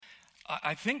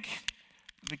I think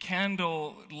the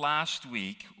candle last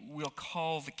week we'll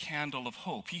call the candle of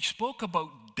hope. He spoke about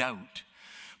doubt,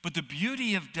 but the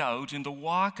beauty of doubt in the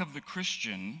walk of the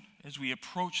Christian as we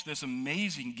approach this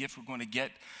amazing gift we're going to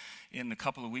get in a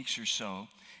couple of weeks or so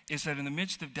is that in the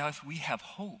midst of doubt we have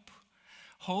hope.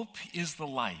 Hope is the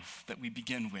life that we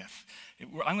begin with.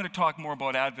 I'm going to talk more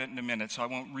about Advent in a minute, so I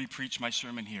won't re-preach my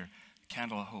sermon here.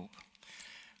 Candle of hope.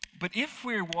 But if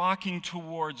we're walking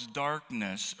towards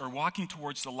darkness or walking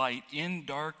towards the light in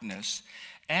darkness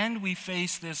and we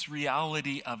face this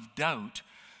reality of doubt,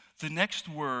 the next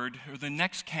word or the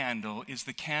next candle is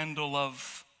the candle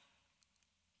of,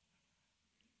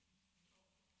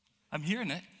 I'm hearing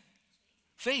it,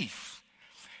 faith.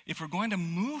 If we're going to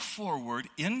move forward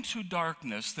into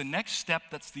darkness, the next step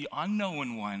that's the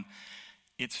unknown one,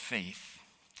 it's faith.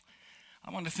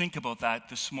 I want to think about that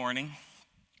this morning.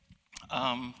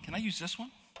 Can I use this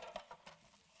one?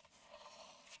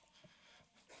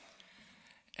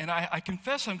 And I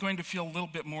confess I'm going to feel a little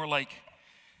bit more like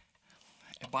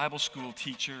a Bible school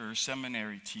teacher or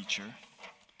seminary teacher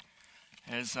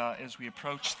as we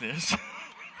approach this.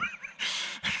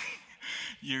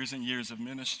 Years and years of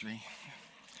ministry.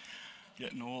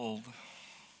 Getting old.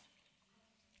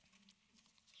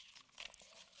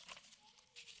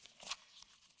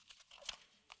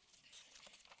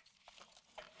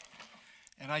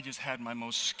 And I just had my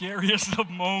most scariest of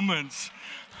moments.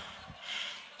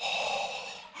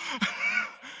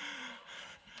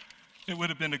 It would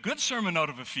have been a good sermon out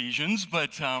of Ephesians,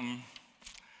 but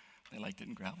they liked it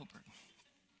in Gravelburg.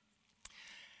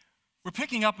 We're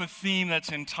picking up a theme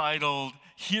that's entitled,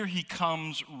 Here He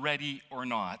Comes, Ready or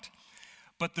Not.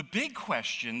 But the big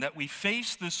question that we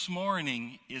face this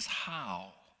morning is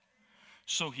how?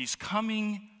 So he's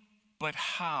coming, but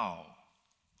how?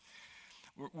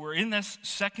 We're in this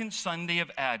second Sunday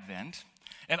of Advent,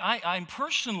 and I'm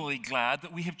personally glad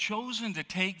that we have chosen to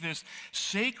take this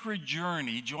sacred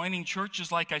journey, joining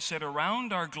churches, like I said,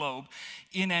 around our globe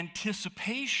in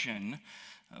anticipation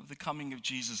of the coming of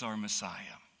Jesus, our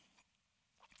Messiah.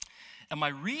 And my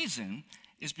reason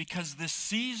is because this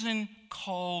season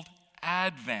called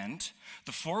Advent,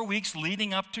 the 4 weeks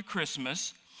leading up to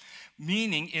Christmas,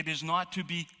 meaning it is not to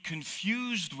be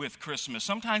confused with Christmas.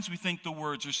 Sometimes we think the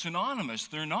words are synonymous.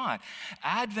 They're not.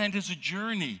 Advent is a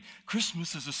journey.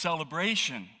 Christmas is a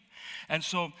celebration. And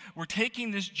so we're taking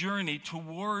this journey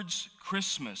towards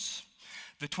Christmas.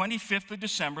 The 25th of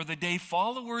December, the day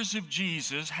followers of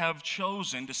Jesus have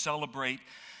chosen to celebrate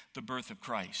the birth of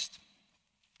Christ.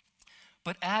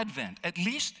 But Advent, at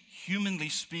least humanly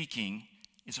speaking,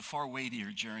 is a far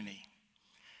weightier journey.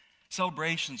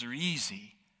 Celebrations are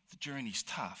easy. The journey's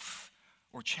tough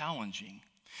or challenging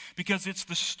because it's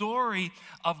the story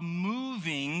of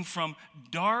moving from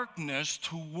darkness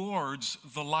towards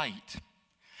the light.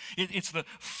 It's the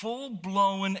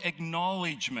full-blown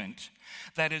acknowledgement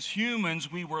that as humans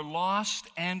we were lost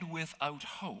and without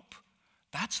hope.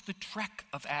 That's the trek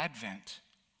of Advent.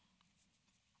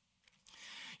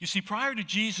 You see, prior to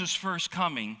Jesus' first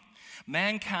coming,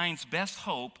 mankind's best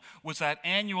hope was that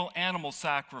annual animal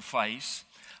sacrifice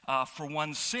for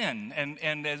one's sin.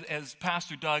 And as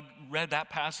Pastor Doug read that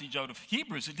passage out of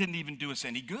Hebrews, it didn't even do us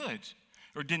any good,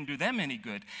 or didn't do them any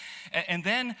good. And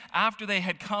then after they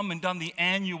had come and done the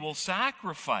annual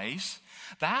sacrifice,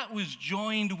 that was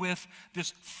joined with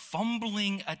this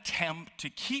fumbling attempt to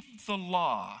keep the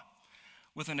law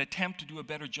with an attempt to do a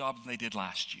better job than they did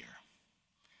last year.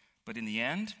 But in the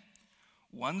end,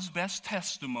 one's best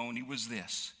testimony was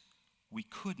this: we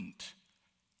couldn't.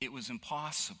 It was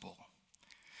impossible.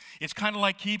 It's kind of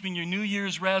like keeping your New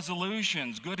Year's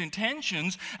resolutions, good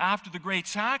intentions after the great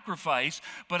sacrifice,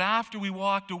 but after we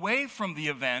walked away from the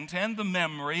event and the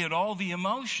memory and all the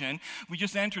emotion, we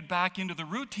just entered back into the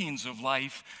routines of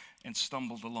life and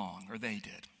stumbled along, or they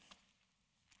did.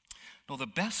 No, the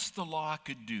best the law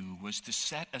could do was to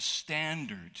set a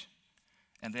standard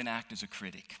and then act as a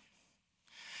critic,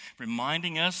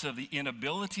 reminding us of the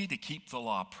inability to keep the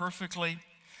law perfectly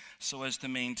so as to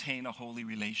maintain a holy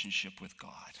relationship with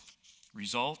God.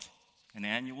 Result, an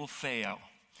annual fail.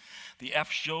 The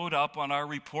F showed up on our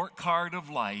report card of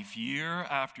life year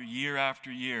after year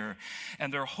after year,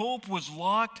 and their hope was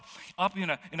locked up in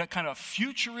a kind of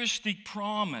futuristic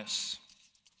promise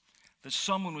that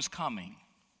someone was coming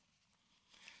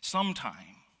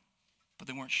sometime, but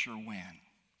they weren't sure when.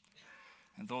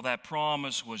 And though that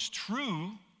promise was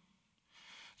true,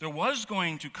 there was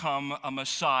going to come a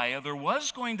Messiah, there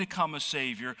was going to come a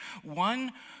Savior,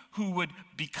 one who would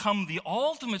become the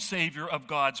ultimate Savior of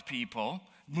God's people,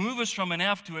 move us from an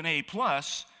F to an A+,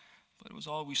 but it was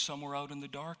always somewhere out in the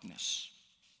darkness.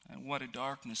 And what a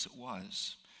darkness it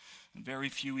was. And very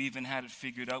few even had it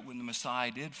figured out when the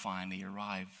Messiah did finally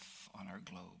arrive on our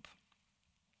globe.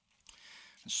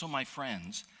 And so, my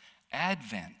friends,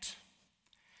 Advent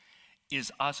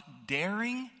is us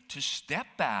daring to step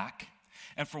back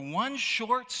and for one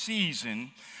short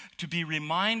season to be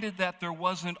reminded that there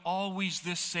wasn't always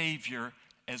this Savior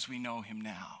as we know him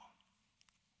now.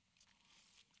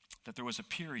 That there was a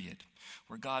period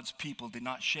where God's people did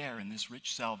not share in this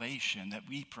rich salvation that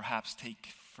we perhaps take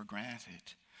for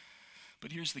granted.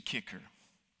 But here's the kicker.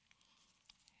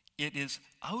 It is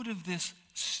out of this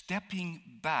stepping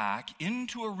back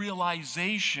into a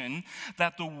realization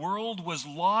that the world was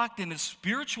locked in a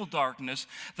spiritual darkness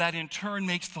that in turn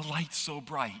makes the light so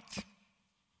bright.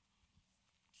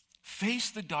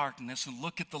 Face the darkness and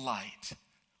look at the light.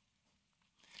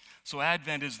 So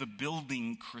Advent is the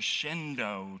building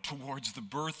crescendo towards the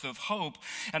birth of hope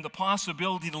and the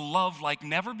possibility to love like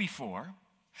never before.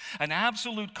 An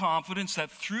absolute confidence that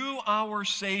through our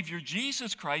Savior,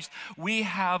 Jesus Christ, we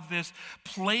have this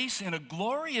place in a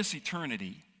glorious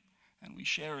eternity, and we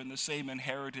share in the same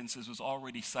inheritance as was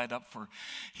already set up for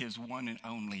his one and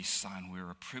only Son. We're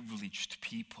a privileged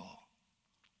people.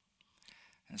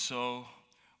 And so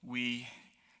we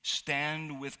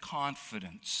stand with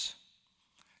confidence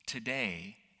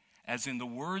today, as in the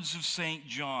words of St.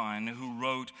 John, who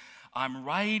wrote, "I'm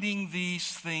writing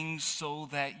these things so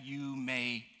that you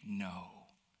may know."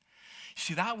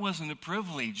 See, that wasn't a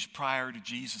privilege prior to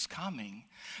Jesus coming.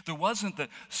 There wasn't the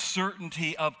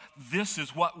certainty of this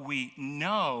is what we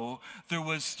know. There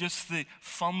was just the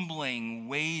fumbling,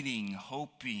 waiting,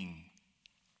 hoping.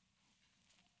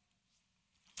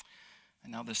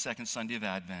 And now the second Sunday of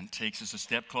Advent takes us a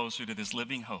step closer to this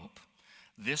living hope,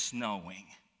 this knowing,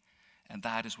 and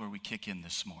that is where we kick in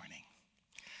this morning.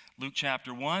 Luke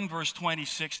chapter 1, verse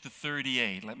 26 to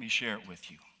 38. Let me share it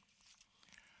with you.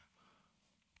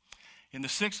 In the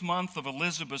 6th month of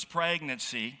Elizabeth's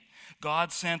pregnancy,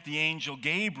 God sent the angel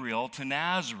Gabriel to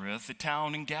Nazareth, a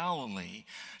town in Galilee,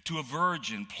 to a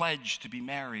virgin pledged to be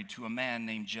married to a man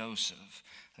named Joseph,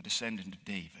 a descendant of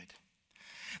David.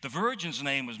 The virgin's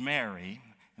name was Mary,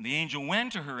 and the angel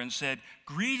went to her and said,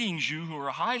 "Greetings, you who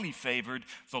are highly favored,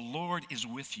 the Lord is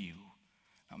with you."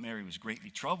 Now Mary was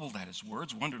greatly troubled at his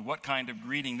words, wondered what kind of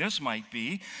greeting this might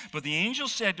be. But the angel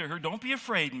said to her, "Don't be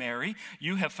afraid, Mary.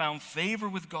 You have found favor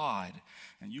with God,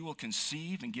 and you will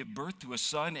conceive and give birth to a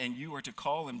son, and you are to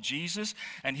call him Jesus,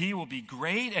 and he will be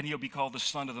great, and he'll be called the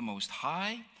Son of the Most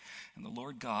High. And the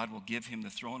Lord God will give him the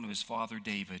throne of his father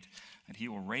David, and he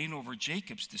will reign over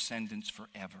Jacob's descendants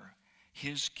forever.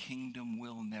 His kingdom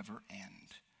will never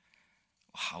end."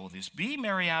 "How will this be?"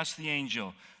 Mary asked the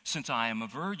angel, "since I am a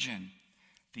virgin?"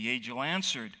 The angel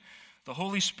answered, "The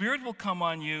Holy Spirit will come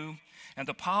on you, and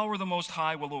the power of the Most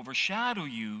High will overshadow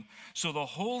you. So the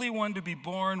Holy One to be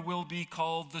born will be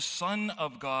called the Son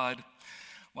of God.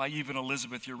 Why, even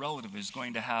Elizabeth, your relative, is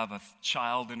going to have a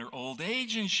child in her old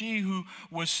age, and she who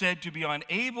was said to be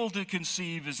unable to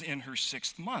conceive is in her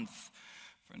 6th month.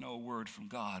 For no word from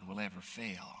God will ever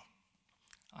fail.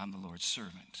 I'm the Lord's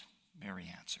servant." Mary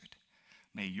answered,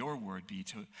 May your word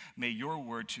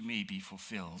to me be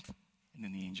fulfilled." And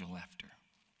then the angel left her.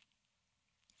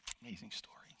 Amazing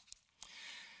story.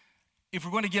 If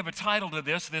we're going to give a title to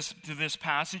this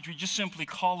passage, we just simply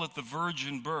call it the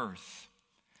virgin birth.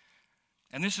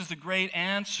 And this is the great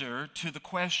answer to the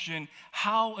question,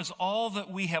 how is all that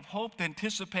we have hoped,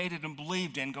 anticipated, and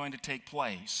believed in going to take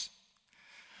place?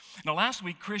 Now, last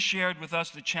week, Chris shared with us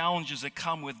the challenges that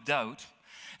come with doubt.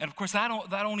 And of course, that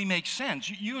only makes sense.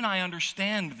 You and I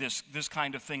understand this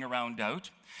kind of thing around doubt.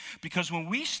 Because when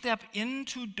we step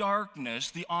into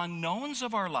darkness, the unknowns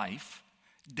of our life,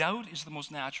 doubt is the most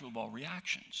natural of all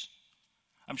reactions.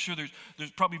 I'm sure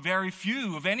there's probably very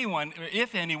few of anyone,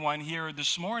 if anyone here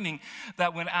this morning,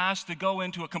 that when asked to go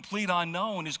into a complete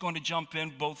unknown is going to jump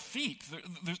in both feet.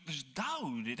 There's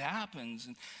doubt. It happens.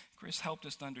 And Chris helped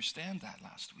us to understand that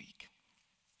last week.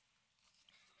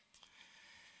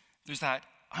 There's that,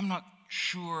 "I'm not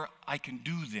sure I can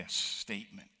do this"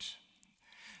 statement.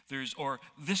 Or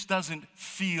 "this doesn't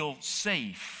feel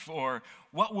safe," or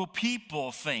 "what will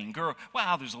people think?" Or,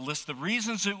 wow, there's a list of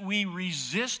reasons that we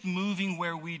resist moving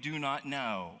where we do not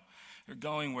know, or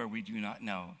going where we do not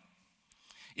know.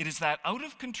 It is that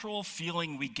out-of-control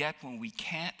feeling we get when we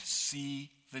can't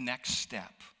see the next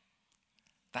step.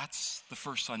 That's the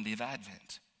first Sunday of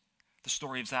Advent, the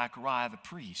story of Zechariah the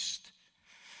priest.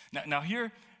 Now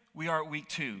here we are at week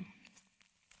 2.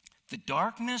 The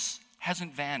darkness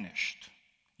hasn't vanished.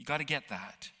 You got to get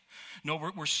that. No,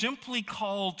 we're simply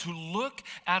called to look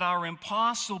at our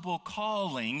impossible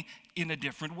calling in a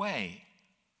different way.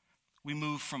 We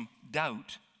move from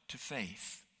doubt to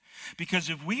faith. Because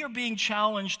if we are being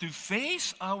challenged to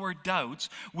face our doubts,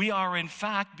 we are in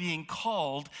fact being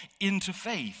called into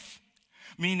faith,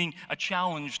 meaning a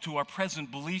challenge to our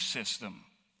present belief system.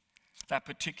 That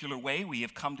particular way we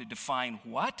have come to define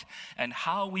what and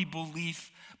how we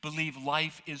believe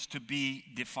life is to be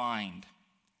defined.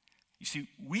 You see,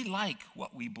 we like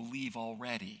what we believe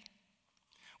already.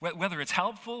 Whether it's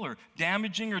helpful or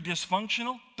damaging or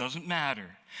dysfunctional, doesn't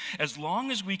matter. As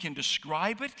long as we can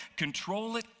describe it,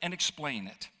 control it, and explain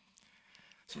it.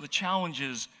 So the challenge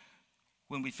is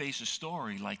when we face a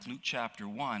story like Luke chapter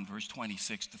 1, verse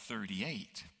 26 to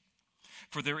 38.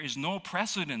 For there is no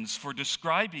precedence for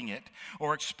describing it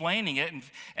or explaining it,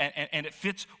 and it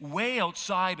fits way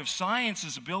outside of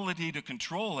science's ability to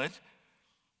control it.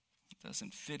 It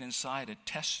doesn't fit inside a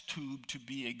test tube to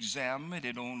be examined.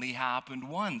 It only happened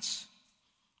once.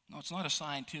 No, it's not a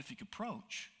scientific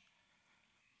approach.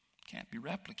 It can't be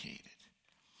replicated.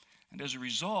 And as a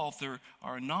result, there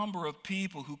are a number of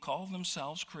people who call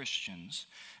themselves Christians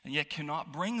and yet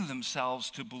cannot bring themselves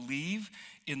to believe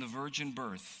in the virgin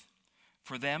birth.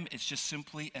 For them, it's just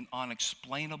simply an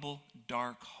unexplainable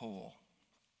dark hole.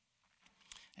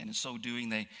 And in so doing,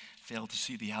 they fail to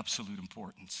see the absolute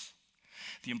importance.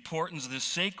 The importance of this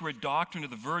sacred doctrine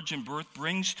of the virgin birth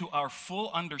brings to our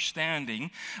full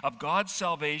understanding of God's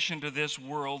salvation to this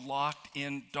world locked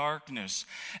in darkness.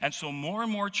 And so more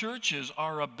and more churches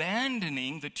are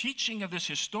abandoning the teaching of this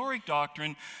historic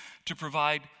doctrine to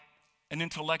provide an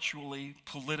intellectually,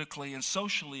 politically, and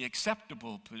socially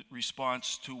acceptable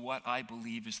response to what I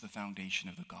believe is the foundation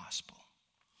of the gospel.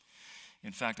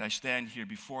 In fact, I stand here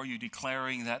before you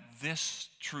declaring that this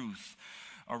truth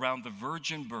around the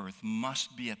virgin birth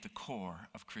must be at the core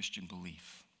of Christian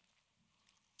belief.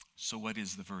 So what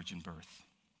is the virgin birth?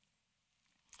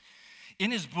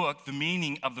 In his book, The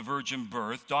Meaning of the Virgin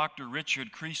Birth, Dr.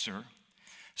 Richard Kreisler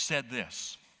said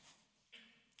this: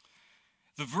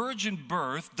 the virgin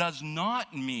birth does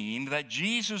not mean that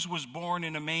Jesus was born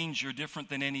in a manger different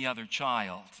than any other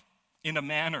child. In a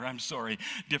manner,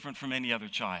 different from any other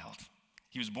child.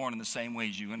 He was born in the same way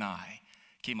as you and I.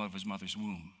 Came out of his mother's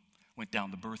womb, went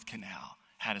down the birth canal,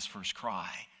 had his first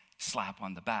cry, slap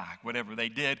on the back, whatever they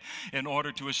did in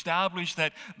order to establish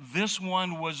that this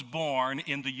one was born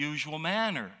in the usual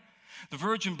manner. The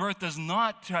virgin birth does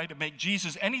not try to make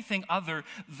Jesus anything other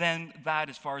than that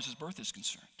as far as his birth is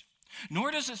concerned.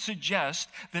 Nor does it suggest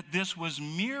that this was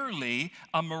merely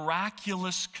a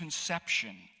miraculous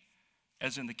conception,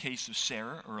 as in the case of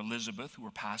Sarah or Elizabeth, who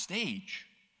were past age.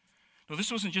 No,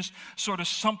 this wasn't just sort of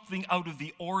something out of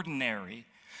the ordinary.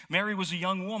 Mary was a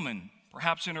young woman,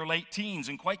 perhaps in her late teens,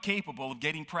 and quite capable of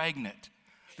getting pregnant.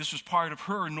 This was part of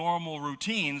her normal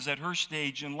routines at her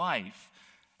stage in life.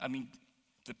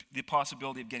 The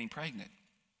possibility of getting pregnant.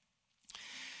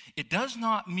 It does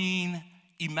not mean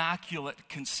immaculate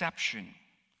conception,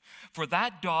 for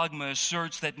that dogma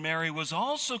asserts that Mary was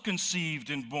also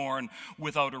conceived and born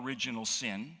without original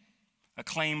sin, a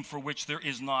claim for which there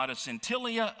is not a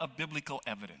scintilla of biblical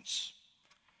evidence.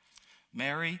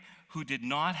 Mary, who did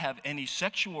not have any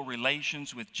sexual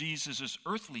relations with Jesus'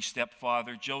 earthly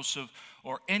stepfather, Joseph,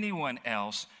 or anyone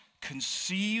else,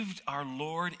 conceived our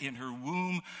Lord in her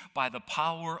womb by the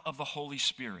power of the Holy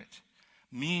Spirit,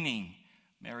 meaning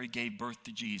Mary gave birth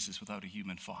to Jesus without a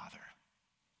human father.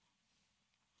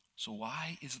 So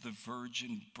why is the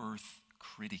virgin birth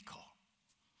critical?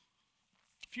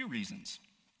 A few reasons.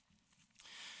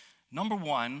 Number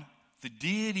one, the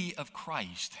deity of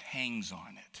Christ hangs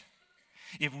on it.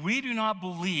 If we do not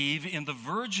believe in the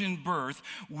virgin birth,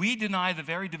 we deny the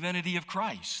very divinity of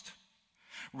Christ,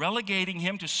 relegating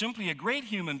him to simply a great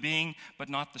human being, but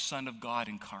not the Son of God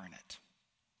incarnate,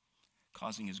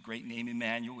 causing his great name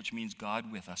Emmanuel, which means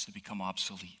God with us, to become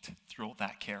obsolete throughout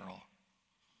that carol.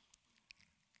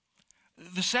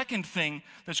 The second thing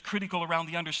that's critical around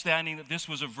the understanding that this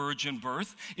was a virgin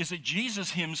birth is that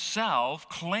Jesus himself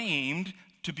claimed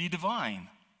to be divine.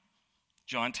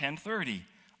 John 10:30,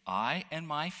 I and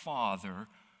my Father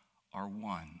are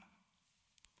one.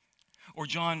 Or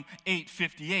John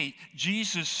 8:58,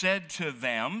 Jesus said to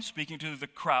them, speaking to the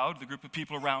crowd, the group of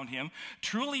people around him,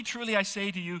 truly, truly, I say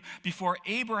to you, before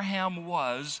Abraham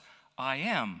was, I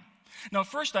am. Now, at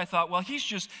first I thought, well, he's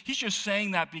just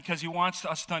saying that because he wants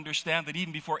us to understand that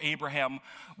even before Abraham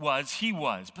was, he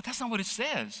was. But that's not what it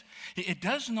says. It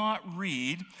does not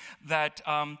read that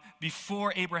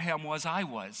before Abraham was, I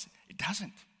was. It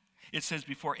doesn't. It says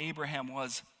before Abraham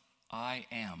was, I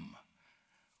am.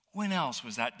 When else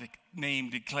was that name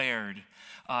declared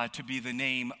to be the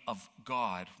name of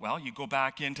God? Well, you go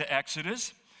back into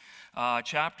Exodus.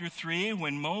 chapter 3,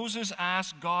 when Moses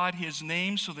asked God his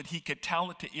name so that he could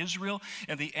tell it to Israel,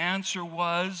 and the answer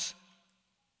was,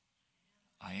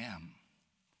 I am.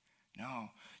 No,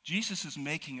 Jesus is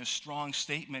making a strong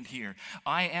statement here.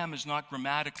 I am is not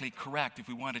grammatically correct if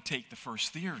we want to take the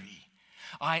first theory.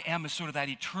 I am is sort of that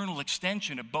eternal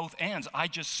extension of both ends. I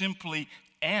just simply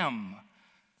am.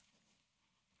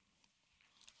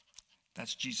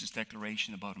 That's Jesus'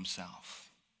 declaration about himself.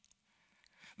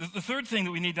 The third thing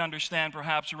that we need to understand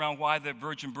perhaps around why the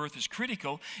virgin birth is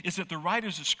critical is that the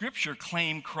writers of Scripture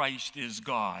claim Christ is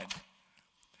God.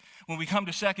 When we come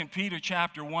to 2 Peter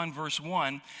chapter 1, verse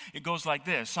 1, it goes like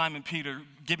this. Simon Peter,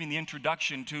 giving the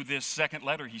introduction to this second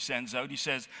letter he sends out, he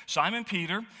says, Simon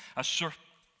Peter, a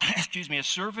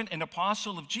servant and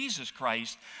apostle of Jesus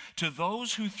Christ, to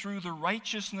those who through the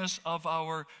righteousness of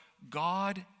our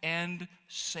God and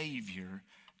Savior,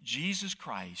 Jesus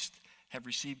Christ, have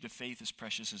received a faith as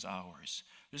precious as ours.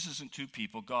 This isn't two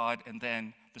people, God and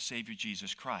then the Savior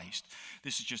Jesus Christ.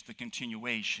 This is just the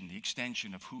continuation, the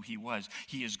extension of who he was.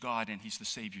 He is God and he's the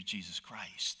Savior Jesus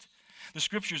Christ. The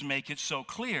Scriptures make it so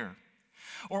clear.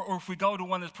 Or if we go to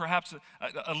one that's perhaps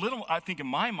a little, I think in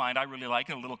my mind, I really like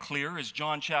it, a little clearer, is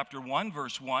John chapter 1,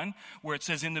 verse 1, where it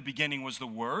says, in the beginning was the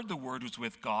Word was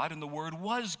with God, and the Word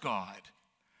was God.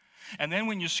 And then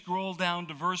when you scroll down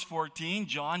to verse 14,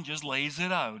 John just lays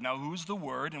it out. Now, who's the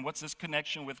Word and what's this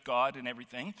connection with God and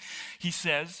everything? He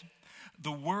says,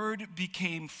 the Word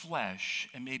became flesh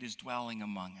and made his dwelling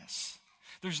among us.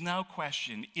 There's no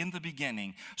question, in the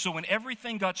beginning. So when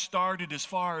everything got started as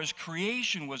far as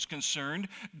creation was concerned,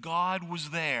 God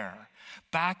was there.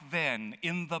 Back then,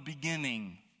 in the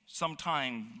beginning,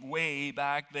 sometime way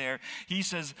back there, he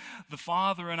says, the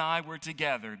Father and I were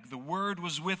together. The Word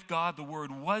was with God. The Word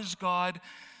was God.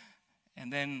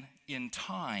 And then in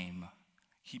time,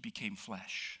 he became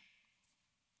flesh.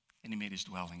 And he made his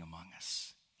dwelling among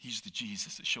us. He's the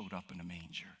Jesus that showed up in a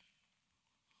manger.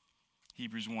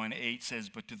 Hebrews 1:8 says,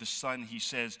 but to the Son he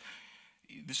says,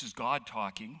 this is God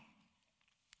talking,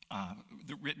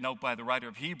 written out by the writer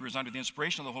of Hebrews under the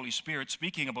inspiration of the Holy Spirit,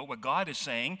 speaking about what God is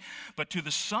saying. But to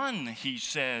the Son he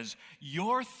says,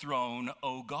 your throne,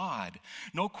 O God.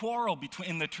 No quarrel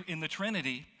in the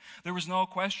Trinity. There was no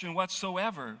question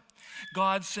whatsoever.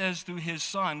 God says through his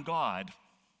Son, God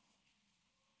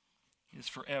is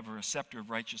forever. A scepter of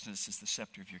righteousness is the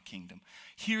scepter of your kingdom.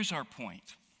 Here's our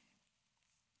point.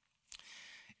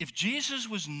 If Jesus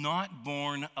was not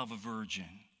born of a virgin,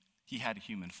 he had a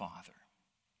human father.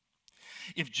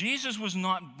 If Jesus was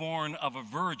not born of a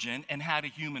virgin and had a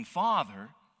human father,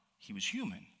 he was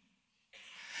human.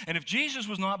 And if Jesus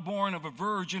was not born of a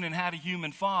virgin and had a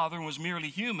human father and was merely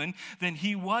human, then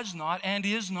he was not and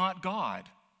is not God.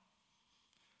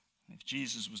 If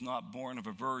Jesus was not born of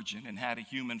a virgin and had a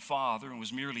human father and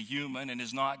was merely human and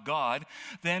is not God,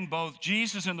 then both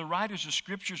Jesus and the writers of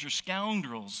Scriptures are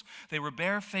scoundrels. They were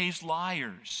barefaced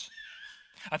liars.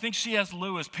 I think C.S.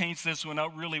 Lewis paints this one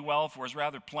out really well for us,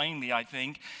 rather plainly, I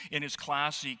think, in his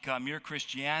classic Mere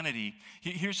Christianity.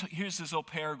 Here's this little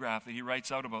paragraph that he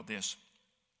writes out about this.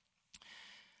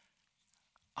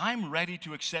 I'm ready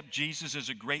to accept Jesus as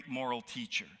a great moral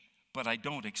teacher, but I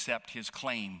don't accept his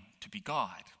claim to be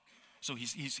God. So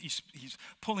he's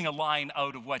pulling a line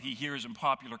out of what he hears in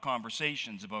popular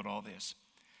conversations about all this.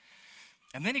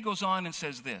 And then he goes on and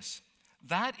says this,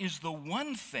 that is the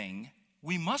one thing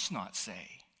we must not say.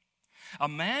 A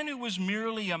man who was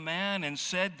merely a man and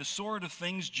said the sort of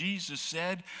things Jesus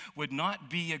said would not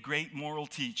be a great moral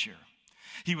teacher.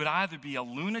 He would either be a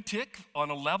lunatic on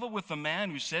a level with the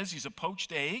man who says he's a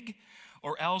poached egg,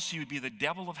 or else he would be the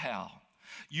devil of hell.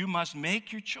 You must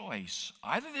make your choice.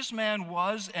 Either this man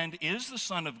was and is the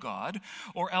Son of God,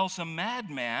 or else a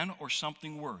madman or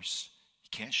something worse. You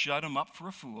can't shut him up for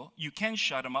a fool. You can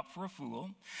shut him up for a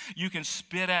fool. You can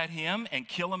spit at him and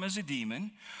kill him as a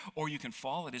demon, or you can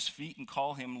fall at his feet and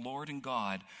call him Lord and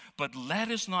God. But let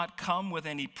us not come with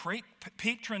any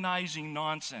patronizing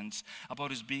nonsense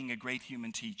about his being a great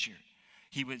human teacher.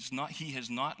 He has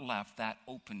not left that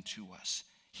open to us.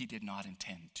 He did not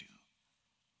intend to.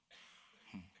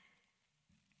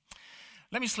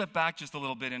 Let me slip back just a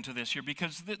little bit into this here,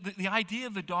 because the idea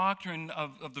of the doctrine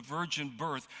of the virgin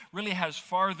birth really has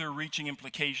farther reaching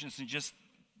implications than just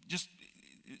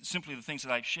simply the things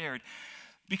that I've shared,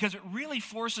 because it really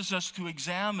forces us to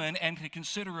examine and to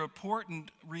consider an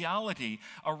important reality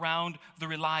around the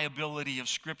reliability of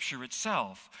Scripture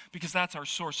itself, because that's our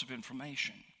source of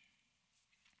information.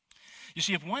 You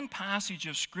see, if one passage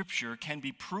of Scripture can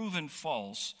be proven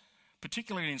false,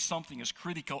 particularly in something as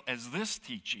critical as this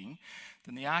teaching,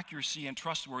 then the accuracy and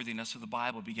trustworthiness of the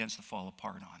Bible begins to fall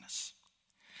apart on us.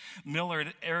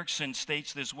 Millard Erickson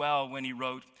states this well when he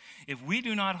wrote, "If we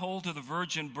do not hold to the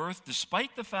virgin birth,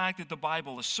 despite the fact that the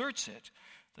Bible asserts it,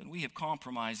 then we have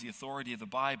compromised the authority of the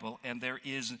Bible, and there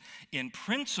is, in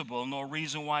principle, no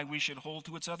reason why we should hold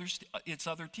to its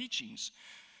other teachings.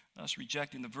 Thus,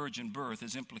 rejecting the virgin birth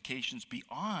has implications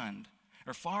beyond,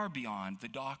 or far beyond, the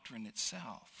doctrine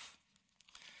itself."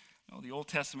 No, the Old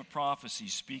Testament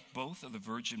prophecies speak both of the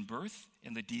virgin birth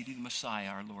and the deity of the Messiah,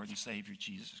 our Lord and Savior,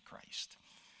 Jesus Christ.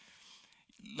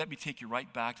 Let me take you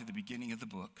right back to the beginning of the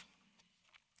book.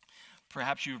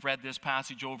 Perhaps you've read this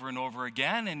passage over and over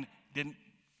again and didn't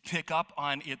pick up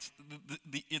on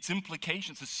its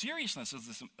implications, the seriousness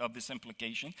of this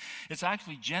implication. It's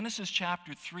actually Genesis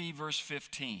chapter 3, verse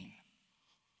 15,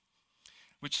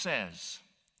 which says,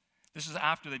 this is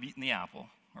after they've eaten the apple,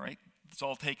 all right? It's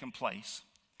all taken place.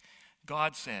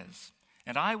 God says,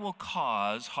 "And I will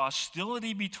cause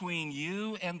hostility between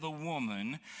you and the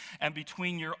woman, and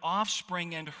between your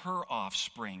offspring and her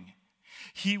offspring.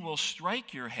 He will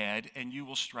strike your head, and you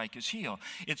will strike his heel."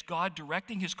 It's God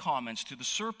directing his comments to the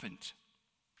serpent,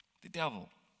 the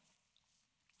devil.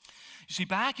 You see,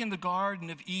 back in the Garden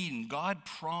of Eden, God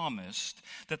promised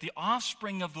that the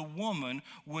offspring of the woman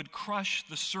would crush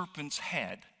the serpent's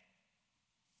head.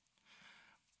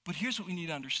 But here's what we need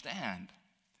to understand.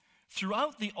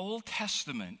 Throughout the Old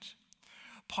Testament,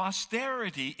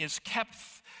 posterity is kept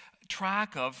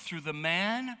track of through the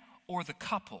man or the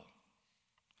couple.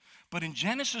 But in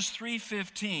Genesis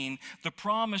 3:15, the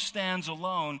promise stands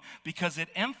alone because it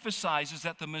emphasizes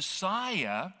that the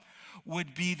Messiah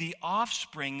would be the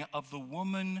offspring of the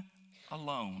woman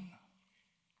alone,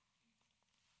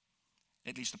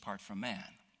 at least apart from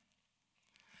man.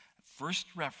 First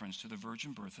reference to the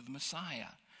virgin birth of the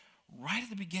Messiah. Right at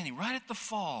the beginning, right at the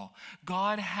fall,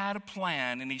 God had a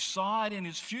plan, and he saw it in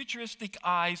his futuristic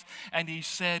eyes, and he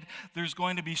said there's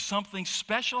going to be something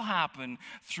special happen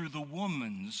through the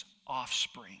woman's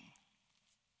offspring.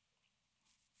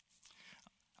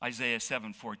 Isaiah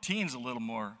 7:14 is a little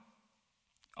more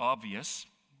obvious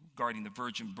regarding the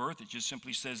virgin birth. It just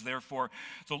simply says, therefore,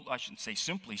 I shouldn't say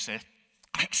simply said,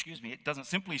 it doesn't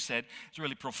simply say, it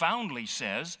really profoundly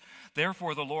says,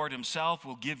 "Therefore the Lord himself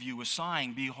will give you a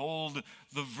sign. Behold,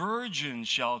 the virgin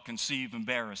shall conceive and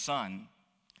bear a son,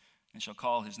 and shall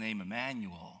call his name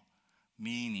Emmanuel,"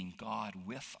 meaning God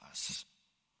with us.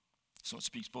 So it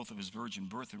speaks both of his virgin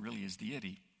birth and really his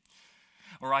deity.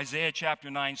 Or Isaiah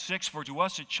chapter 9:6, "For to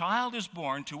us a child is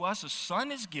born, to us a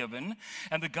son is given,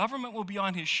 and the government will be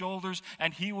on his shoulders,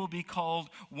 and he will be called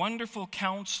Wonderful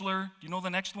Counselor." Do you know the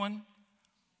next one?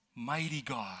 Mighty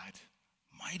God,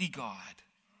 mighty God,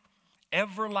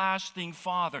 Everlasting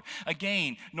Father.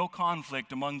 Again, no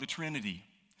conflict among the Trinity.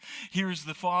 Here's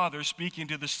the Father speaking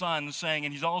to the Son, saying,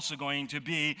 and he's also going to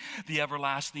be the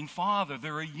everlasting Father.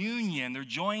 They're a union. They're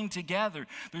joined together.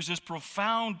 There's this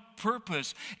profound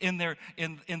purpose in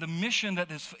the mission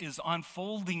that is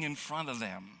unfolding in front of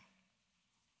them.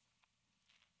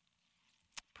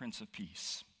 Prince of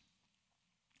Peace.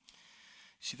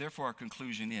 See, therefore, our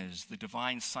conclusion is the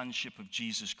divine sonship of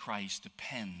Jesus Christ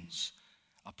depends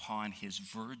upon his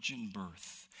virgin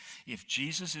birth. If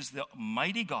Jesus is the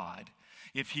mighty God,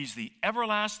 if he's the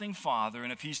everlasting Father,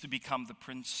 and if he's to become the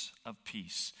Prince of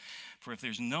Peace. For if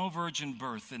there's no virgin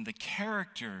birth, then the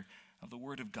character of the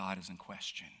Word of God is in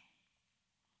question.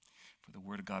 For the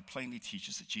Word of God plainly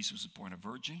teaches that Jesus was born a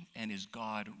virgin and is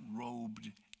God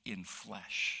robed in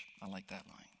flesh. I like that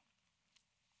line.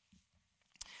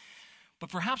 But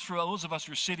perhaps for those of us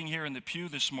who are sitting here in the pew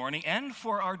this morning, and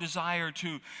for our desire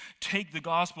to take the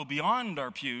gospel beyond our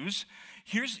pews,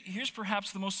 here's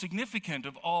perhaps the most significant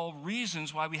of all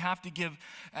reasons why we have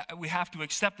to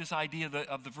accept this idea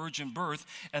of the virgin birth,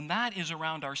 and that is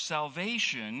around our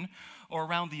salvation, or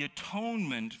around the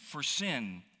atonement for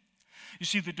sin. You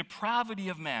see, the depravity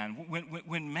of man,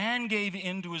 when man gave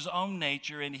in to his own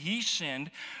nature and he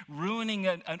sinned, ruining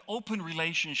an open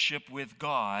relationship with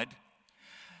God,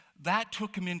 that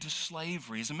took him into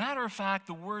slavery. As a matter of fact,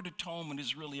 the word atonement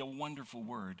is really a wonderful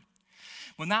word.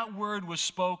 When that word was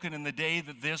spoken in the day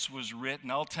that this was written,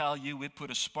 I'll tell you, it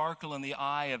put a sparkle in the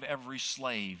eye of every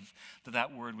slave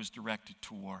that word was directed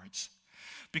towards.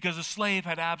 Because a slave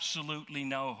had absolutely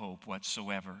no hope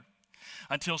whatsoever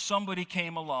until somebody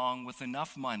came along with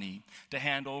enough money to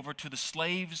hand over to the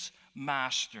slave's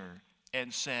master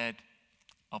and said,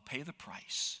 "I'll pay the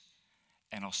price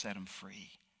and I'll set him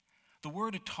free." The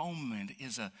word atonement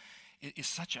is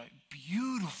such a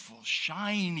beautiful,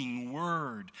 shining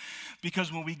word,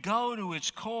 because when we go to its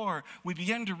core, we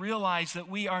begin to realize that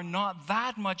we are not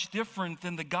that much different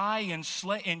than the guy in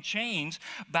chains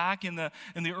back in the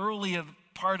early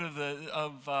part of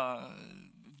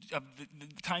the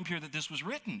time period that this was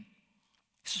written.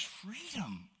 This is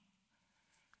freedom.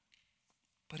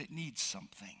 But it needs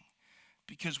something.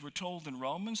 Because we're told in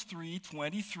Romans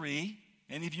 3:23,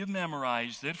 many of you have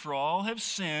memorized it, for all have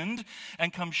sinned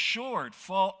and come short,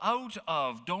 fall out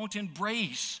of, don't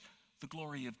embrace the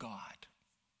glory of God.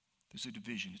 There's a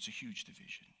division. It's a huge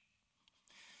division.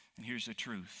 And here's the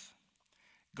truth.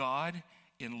 God,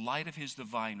 in light of his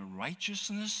divine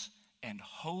righteousness and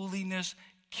holiness,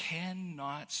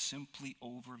 cannot simply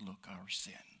overlook our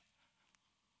sin.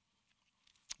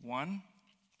 One,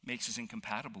 makes us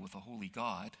incompatible with a holy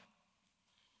God,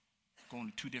 going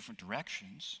in two different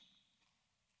directions.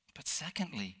 But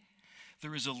secondly,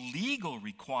 there is a legal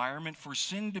requirement for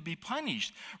sin to be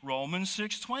punished. Romans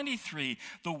 6:23,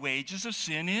 the wages of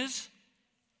sin is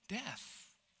death.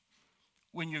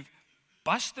 When you've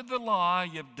busted the law,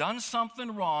 you've done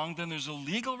something wrong, then there's a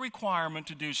legal requirement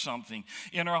to do something.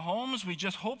 In our homes, we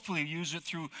just hopefully use it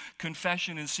through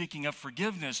confession and seeking of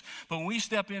forgiveness. But when we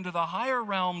step into the higher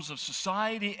realms of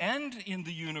society and in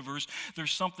the universe,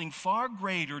 there's something far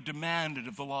greater demanded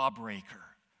of the lawbreaker.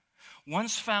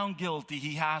 Once found guilty,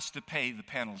 he has to pay the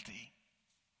penalty.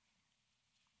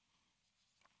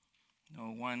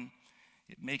 No, one,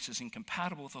 it makes us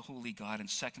incompatible with a holy God. And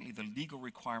secondly, the legal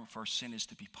requirement for our sin is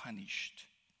to be punished.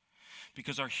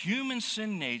 Because our human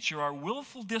sin nature, our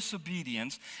willful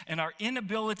disobedience, and our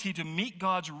inability to meet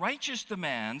God's righteous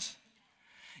demands,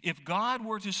 if God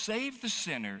were to save the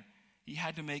sinner, he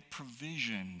had to make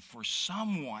provision for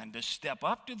someone to step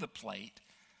up to the plate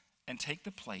and take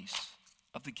the place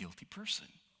of the guilty person.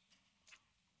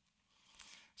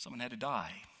 Someone had to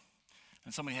die,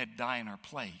 and somebody had to die in our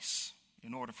place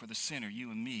in order for the sinner,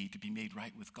 you and me, to be made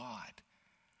right with God.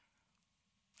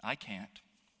 I can't.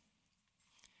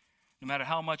 No matter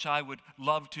how much I would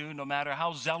love to, no matter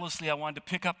how zealously I wanted to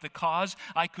pick up the cause,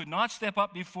 I could not step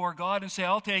up before God and say,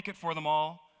 I'll take it for them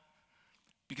all,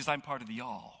 because I'm part of the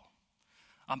all.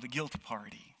 I'm the guilty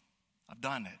party. I've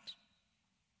done it.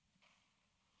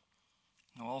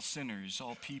 Now, all sinners,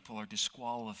 all people are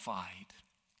disqualified.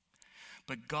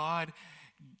 But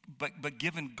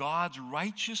given God's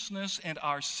righteousness and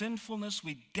our sinfulness,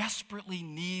 we desperately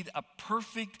need a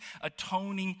perfect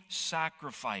atoning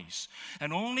sacrifice.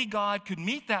 And only God could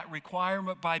meet that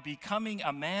requirement by becoming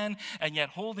a man and yet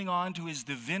holding on to his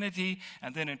divinity,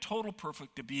 and then in total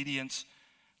perfect obedience,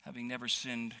 having never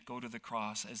sinned, go to the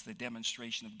cross as the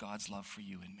demonstration of God's love for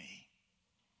you and me.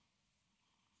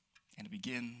 And it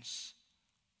begins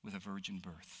with a virgin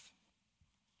birth.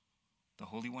 The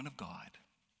Holy One of God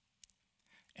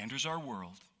enters our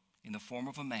world in the form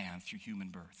of a man through human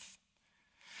birth.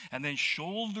 And then,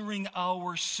 shouldering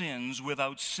our sins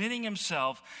without sinning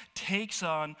himself, takes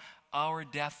on our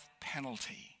death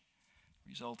penalty,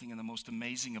 resulting in the most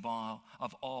amazing of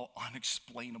all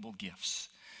unexplainable gifts.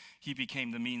 He became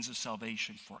the means of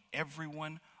salvation for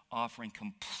everyone, offering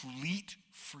complete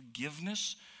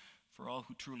forgiveness for all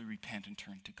who truly repent and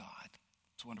turn to God.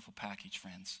 It's a wonderful package,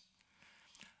 friends.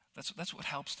 That's what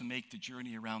helps to make the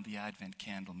journey around the Advent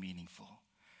candle meaningful.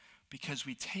 Because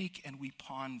we take and we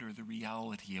ponder the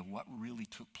reality of what really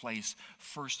took place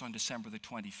first on December the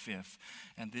 25th,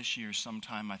 and this year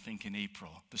sometime, I think, in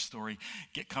April, the story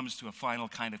comes to a final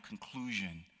kind of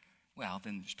conclusion. Well,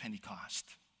 then there's Pentecost.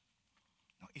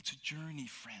 No, it's a journey,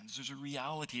 friends. There's a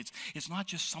reality. It's not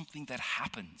just something that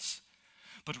happens,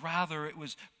 but rather it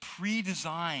was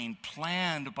pre-designed,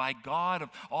 planned by God of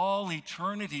all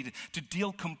eternity to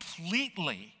deal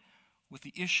completely with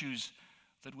the issues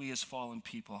that we as fallen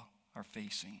people are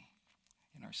facing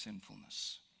in our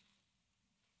sinfulness.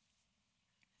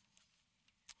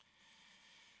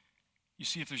 You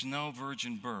see, if there's no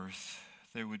virgin birth,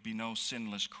 there would be no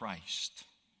sinless Christ.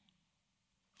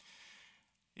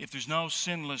 If there's no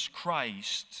sinless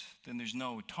Christ, then there's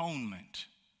no atonement.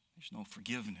 There's no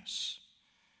forgiveness.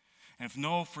 And if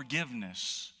no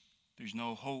forgiveness, there's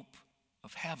no hope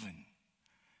of heaven.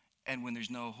 And when there's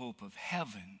no hope of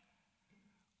heaven,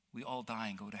 we all die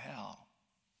and go to hell.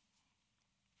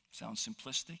 Sounds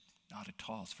simplistic? Not at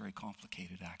all. It's very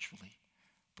complicated, actually.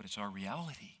 But it's our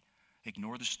reality.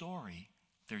 Ignore the story.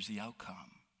 There's the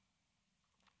outcome.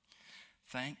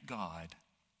 Thank God.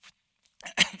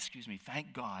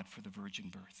 Thank God for the virgin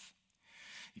birth.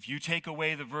 If you take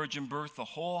away the virgin birth, the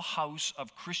whole house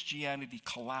of Christianity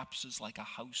collapses like a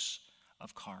house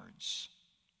of cards.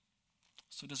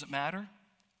 So does it matter?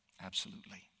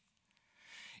 Absolutely.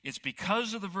 It's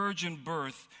because of the virgin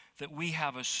birth that we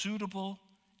have a suitable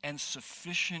and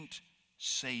sufficient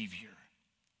Savior.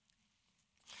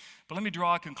 But let me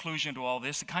draw a conclusion to all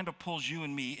this. It kind of pulls you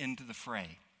and me into the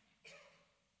fray.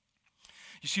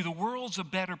 You see, the world's a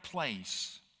better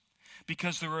place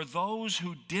Because there are those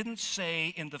who didn't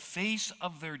say in the face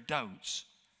of their doubts,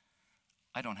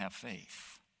 I don't have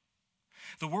faith.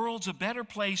 The world's a better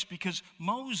place because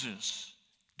Moses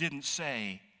didn't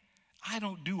say, I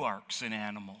don't do arks and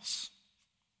animals.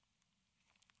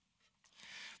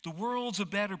 The world's a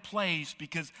better place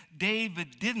because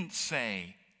David didn't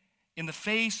say, in the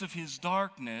face of his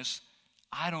darkness,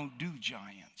 I don't do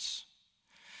giants.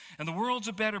 And the world's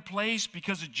a better place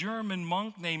because a German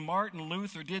monk named Martin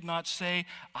Luther did not say,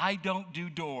 I don't do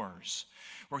doors.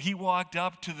 Where he walked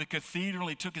up to the cathedral,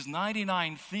 he took his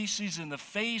 99 Theses in the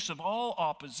face of all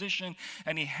opposition,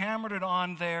 and he hammered it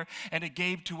on there, and it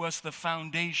gave to us the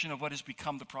foundation of what has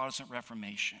become the Protestant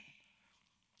Reformation.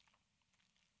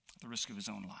 At the risk of his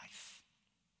own life.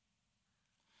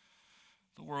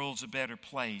 The world's a better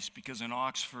place because an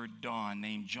Oxford Don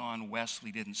named John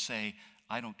Wesley didn't say,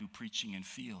 I don't do preaching in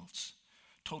fields.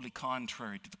 Totally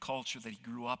contrary to the culture that he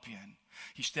grew up in.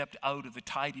 He stepped out of the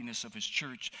tidiness of his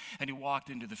church and he walked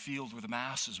into the field where the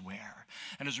masses were.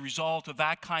 And as a result of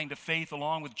that kind of faith,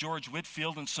 along with George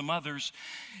Whitefield and some others,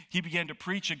 he began to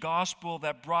preach a gospel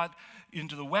that brought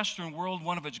into the Western world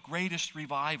one of its greatest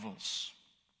revivals.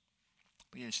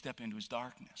 But he had to step into his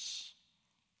darkness.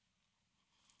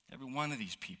 Every one of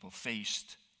these people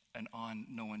faced an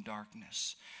unknown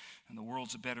darkness. And the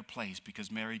world's a better place because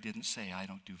Mary didn't say, I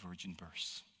don't do virgin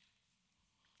births.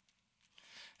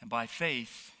 And by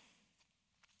faith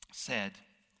said,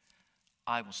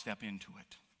 I will step into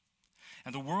it.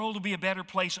 And the world will be a better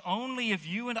place only if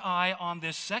you and I on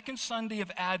this second Sunday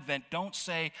of Advent don't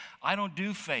say, I don't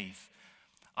do faith.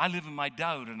 I live in my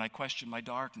doubt and I question my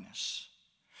darkness.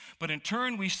 But in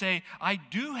turn we say, I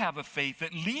do have a faith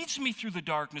that leads me through the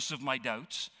darkness of my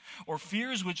doubts or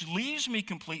fears, which leaves me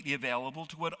completely available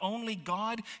to what only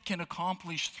God can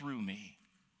accomplish through me.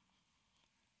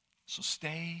 So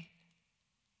stay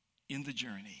in the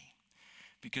journey,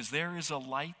 because there is a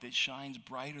light that shines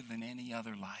brighter than any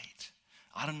other light.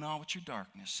 I don't know what your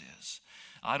darkness is.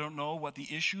 I don't know what the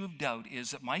issue of doubt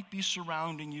is that might be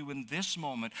surrounding you in this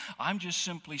moment. I'm just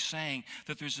simply saying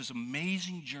that there's this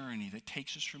amazing journey that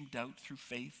takes us from doubt through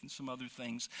faith and some other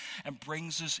things and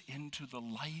brings us into the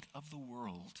light of the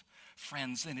world.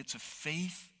 Friends, and it's a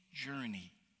faith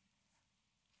journey.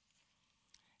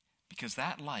 Because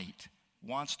that light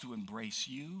wants to embrace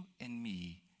you and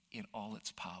me in all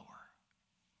its power.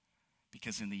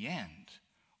 Because in the end,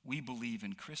 we believe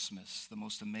in Christmas, the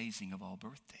most amazing of all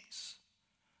birthdays.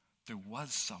 There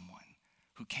was someone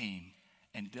who came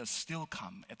and does still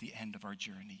come at the end of our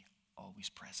journey, always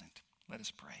present. Let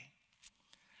us pray.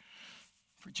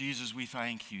 For Jesus, we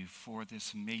thank you for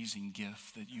this amazing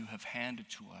gift that you have handed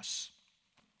to us,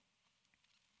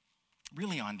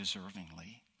 really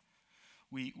undeservingly.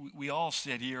 We all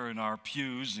sit here in our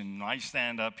pews, and I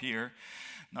stand up here,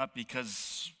 not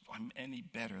because I'm any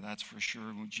better, that's for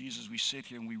sure. When Jesus, we sit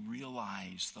here and we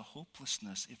realize the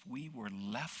hopelessness if we were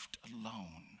left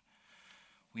alone.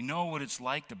 We know what it's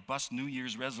like to bust New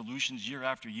Year's resolutions year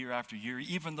after year after year,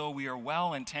 even though we are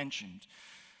well-intentioned.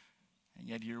 And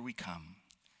yet here we come.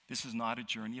 This is not a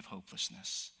journey of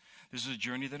hopelessness. This is a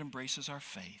journey that embraces our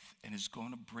faith and is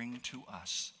going to bring to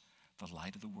us the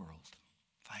light of the world.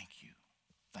 Thank you.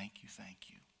 Thank you. Thank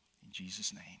you. In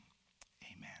Jesus' name.